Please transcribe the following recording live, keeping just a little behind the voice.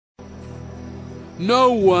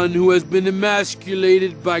No one who has been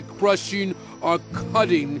emasculated by crushing or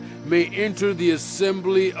cutting may enter the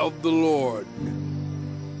assembly of the Lord.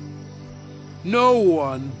 No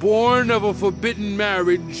one born of a forbidden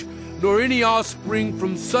marriage, nor any offspring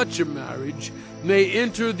from such a marriage, may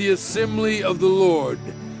enter the assembly of the Lord,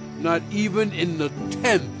 not even in the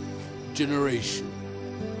 10th generation.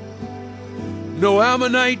 No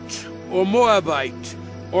Ammonite or Moabite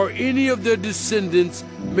or any of their descendants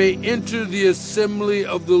may enter the assembly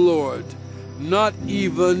of the Lord, not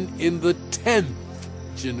even in the 10th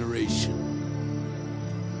generation.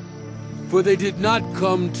 For they did not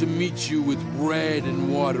come to meet you with bread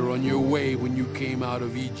and water on your way when you came out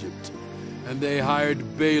of Egypt, and they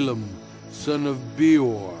hired Balaam, son of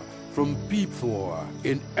Beor, from Pethor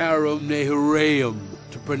in Aram Naharaim,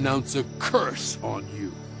 to pronounce a curse on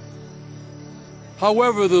you.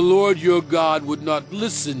 However, the Lord your God would not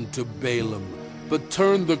listen to Balaam, but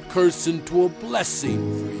turned the curse into a blessing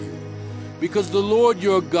for you, because the Lord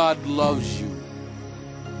your God loves you.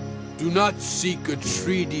 Do not seek a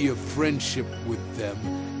treaty of friendship with them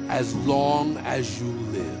as long as you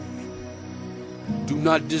live. Do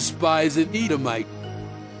not despise an Edomite,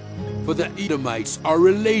 for the Edomites are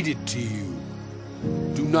related to you.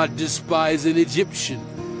 Do not despise an Egyptian,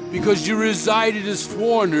 because you resided as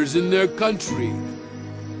foreigners in their country.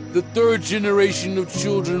 The 3rd generation of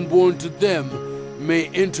children born to them may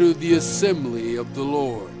enter the assembly of the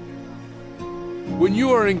Lord. When you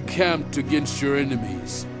are encamped against your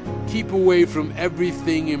enemies, keep away from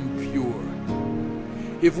everything impure.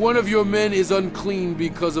 If one of your men is unclean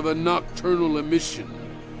because of a nocturnal emission,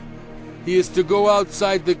 he is to go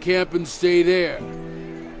outside the camp and stay there.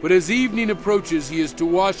 But as evening approaches, he is to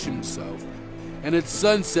wash himself, and at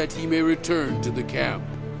sunset he may return to the camp.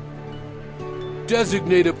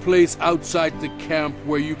 Designate a place outside the camp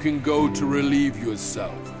where you can go to relieve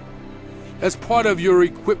yourself. As part of your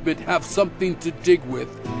equipment, have something to dig with,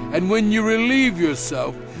 and when you relieve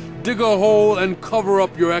yourself, dig a hole and cover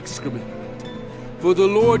up your excrement. For the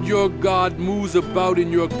Lord your God moves about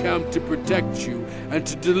in your camp to protect you and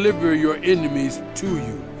to deliver your enemies to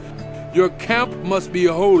you. Your camp must be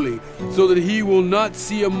holy, so that he will not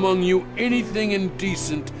see among you anything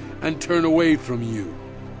indecent and turn away from you.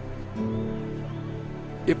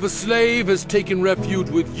 If a slave has taken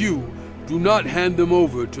refuge with you, do not hand them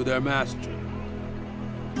over to their master.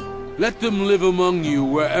 Let them live among you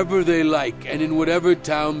wherever they like and in whatever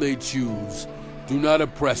town they choose. Do not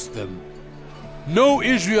oppress them. No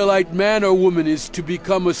Israelite man or woman is to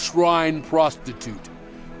become a shrine prostitute.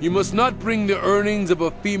 You must not bring the earnings of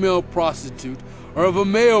a female prostitute or of a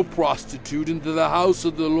male prostitute into the house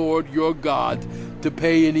of the Lord your God to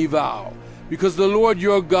pay any vow, because the Lord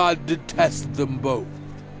your God detests them both.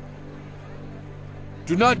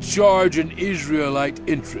 Do not charge an Israelite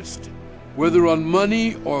interest, whether on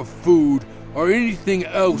money or food or anything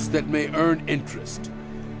else that may earn interest.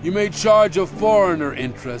 You may charge a foreigner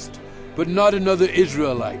interest, but not another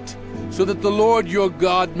Israelite, so that the Lord your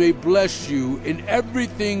God may bless you in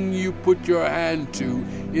everything you put your hand to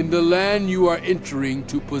in the land you are entering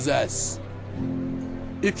to possess.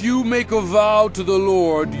 If you make a vow to the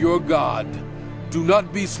Lord your God, do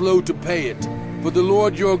not be slow to pay it, for the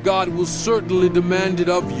Lord your God will certainly demand it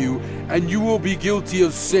of you, and you will be guilty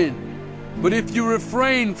of sin. But if you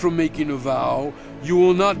refrain from making a vow, you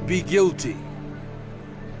will not be guilty.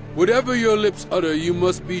 Whatever your lips utter, you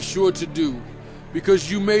must be sure to do,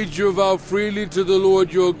 because you made your vow freely to the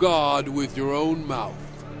Lord your God with your own mouth.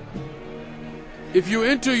 If you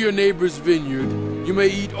enter your neighbor's vineyard, you may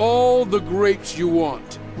eat all the grapes you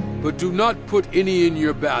want, but do not put any in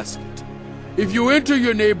your basket. If you enter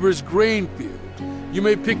your neighbor's grain field, you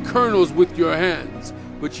may pick kernels with your hands,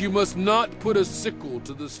 but you must not put a sickle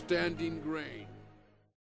to the standing grain.